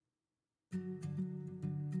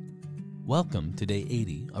Welcome to Day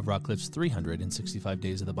 80 of Rockcliffe's 365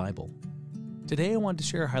 Days of the Bible. Today I want to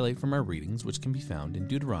share a highlight from our readings which can be found in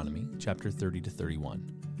Deuteronomy chapter 30 to 31,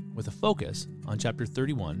 with a focus on chapter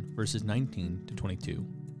 31 verses 19 to 22,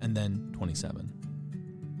 and then 27.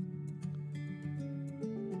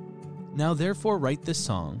 Now therefore write this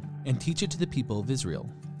song, and teach it to the people of Israel.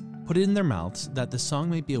 Put it in their mouths, that the song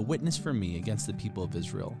may be a witness for me against the people of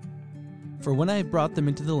Israel. For when I have brought them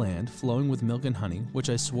into the land flowing with milk and honey, which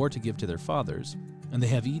I swore to give to their fathers, and they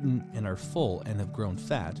have eaten and are full and have grown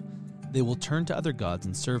fat, they will turn to other gods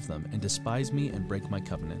and serve them, and despise me and break my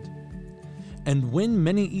covenant. And when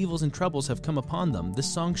many evils and troubles have come upon them,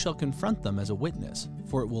 this song shall confront them as a witness,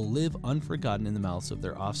 for it will live unforgotten in the mouths of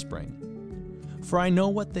their offspring. For I know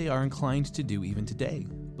what they are inclined to do even today,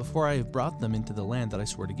 before I have brought them into the land that I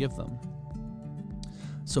swore to give them.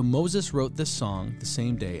 So Moses wrote this song the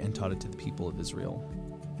same day and taught it to the people of Israel.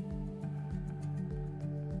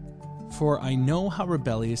 For I know how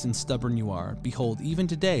rebellious and stubborn you are. Behold, even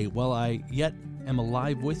today, while I yet am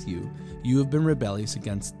alive with you, you have been rebellious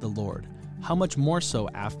against the Lord. How much more so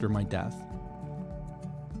after my death?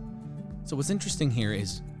 So what's interesting here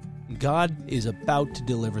is God is about to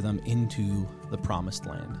deliver them into the promised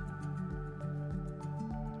land.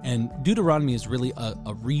 And Deuteronomy is really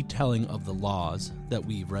a retelling of the laws that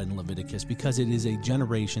we've read in Leviticus, because it is a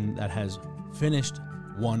generation that has finished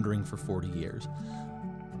wandering for 40 years.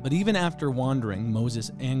 But even after wandering, Moses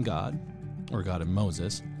and God, or God and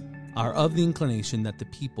Moses, are of the inclination that the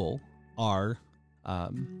people are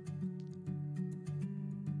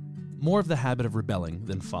more of the habit of rebelling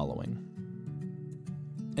than following.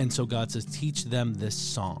 And so God says, teach them this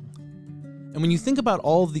song. And when you think about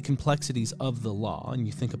all of the complexities of the law, and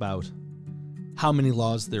you think about how many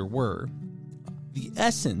laws there were, the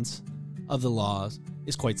essence of the laws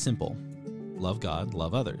is quite simple. Love God,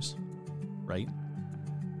 love others, right?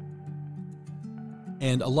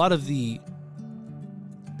 And a lot of the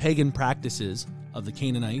pagan practices of the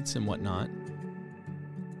Canaanites and whatnot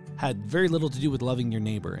had very little to do with loving your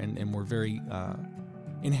neighbor, and were very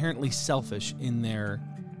inherently selfish in their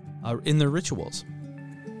rituals.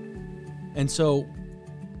 And so,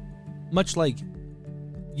 much like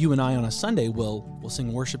you and I on a Sunday will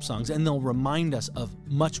sing worship songs, and they'll remind us of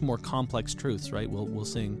much more complex truths, right? We'll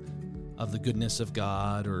sing of the goodness of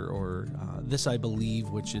God, or This I Believe,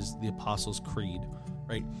 which is the Apostles' Creed,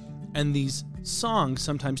 right? And these songs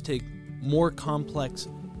sometimes take more complex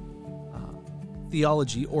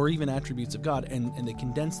theology or even attributes of God, and they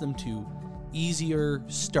condense them to easier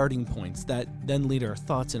starting points that then lead our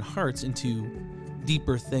thoughts and hearts into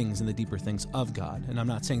deeper things and the deeper things of God. And I'm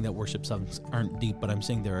not saying that worship songs aren't deep, but I'm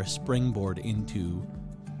saying they're a springboard into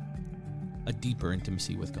a deeper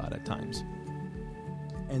intimacy with God at times.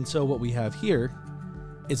 And so what we have here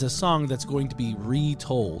is a song that's going to be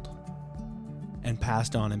retold and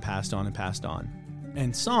passed on and passed on and passed on.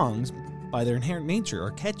 And songs, by their inherent nature,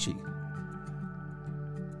 are catchy.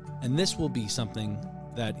 And this will be something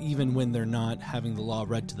that even when they're not having the law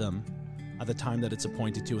read to them at the time that it's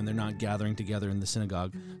appointed to, and they're not gathering together in the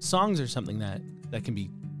synagogue, songs are something that can be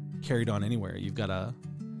carried on anywhere. You've got a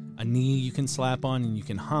knee you can slap on and you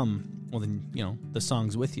can hum, well then, the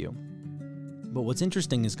song's with you. But what's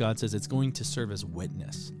interesting is God says it's going to serve as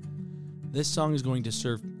witness. This song is going to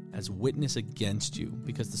serve as witness against you,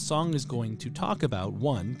 because the song is going to talk about,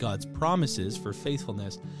 one, God's promises for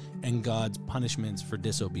faithfulness and God's punishments for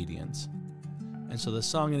disobedience. And so the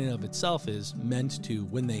song in and of itself is meant to,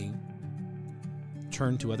 when they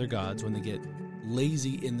turn to other gods, when they get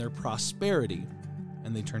lazy in their prosperity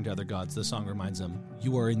and they turn to other gods, the song reminds them,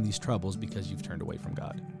 you are in these troubles because you've turned away from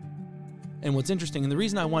God. And what's interesting, and the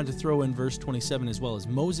reason I wanted to throw in verse 27 as well, is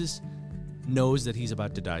Moses knows that he's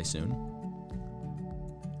about to die soon.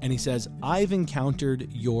 And he says, I've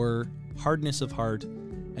encountered your hardness of heart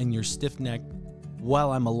and your stiff neck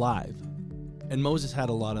while I'm alive. And Moses had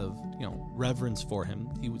a lot of reverence for him.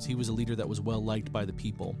 He was a leader that was well liked by the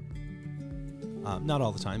people. Not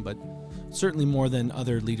all the time, but certainly more than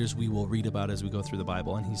other leaders we will read about as we go through the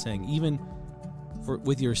Bible. And he's saying, even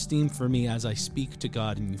with your esteem for me as I speak to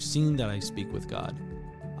God, and you've seen that I speak with God,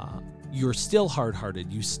 you're still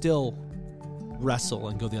hard-hearted. You still wrestle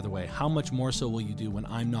and go the other way. How much more so will you do when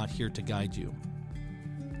I'm not here to guide you?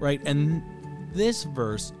 Right? And this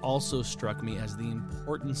verse also struck me as the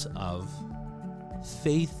importance of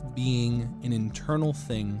faith being an internal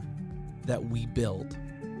thing that we build.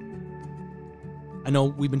 I know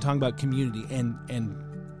we've been talking about community, and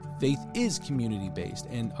faith is community-based,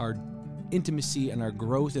 and our intimacy and our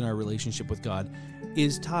growth in our relationship with God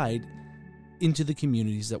is tied into the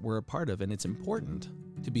communities that we're a part of, and it's important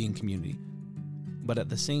to be in community. But at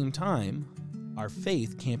the same time, our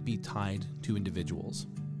faith can't be tied to individuals.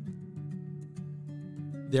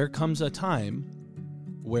 There comes a time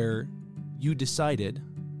where you decided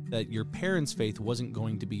that your parents' faith wasn't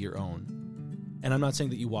going to be your own. And I'm not saying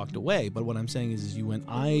that you walked away, but what I'm saying is you went,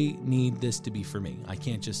 I need this to be for me. I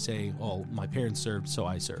can't just say, oh, my parents served, so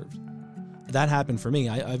I served. That happened for me.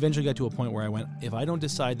 I eventually got to a point where I went, if I don't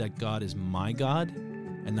decide that God is my God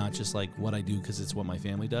and not just like what I do because it's what my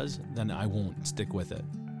family does, then I won't stick with it.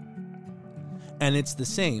 And it's the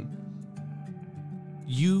same.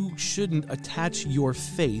 You shouldn't attach your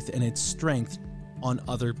faith and its strength on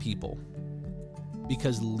other people,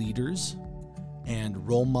 because leaders and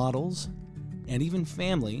role models and even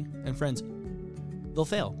family and friends, they'll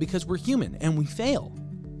fail because we're human and we fail.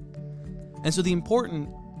 And so the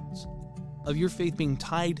importance of your faith being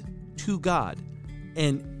tied to God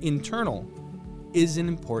and internal is an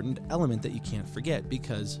important element that you can't forget,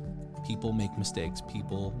 because people make mistakes.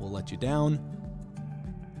 People will let you down.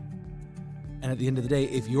 And at the end of the day,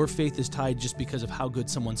 if your faith is tied just because of how good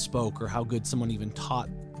someone spoke or how good someone even taught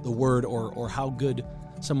the word or how good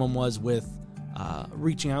someone was with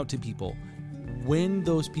reaching out to people, when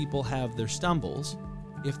those people have their stumbles,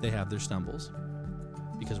 if they have their stumbles,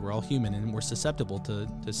 because we're all human and we're susceptible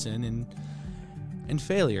to sin and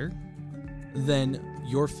failure, then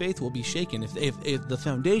your faith will be shaken if the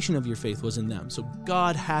foundation of your faith was in them. So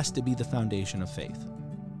God has to be the foundation of faith.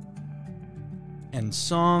 And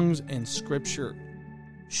songs and scripture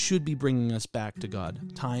should be bringing us back to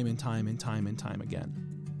God time and time and time and time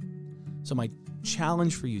again. So my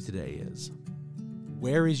challenge for you today is,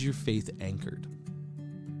 where is your faith anchored?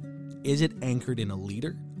 Is it anchored in a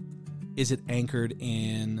leader? Is it anchored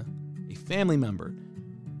in a family member?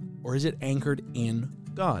 Or is it anchored in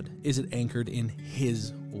God? Is it anchored in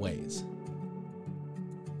His ways?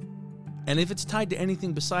 And if it's tied to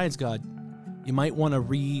anything besides God, you might want to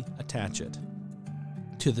reattach it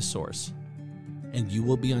to the source, and you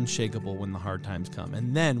will be unshakable when the hard times come.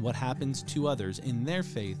 And then what happens to others in their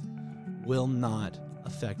faith will not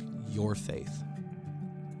affect your faith.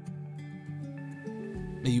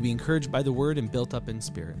 May you be encouraged by the word and built up in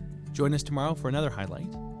spirit. Join us tomorrow for another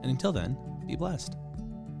highlight, and until then, be blessed.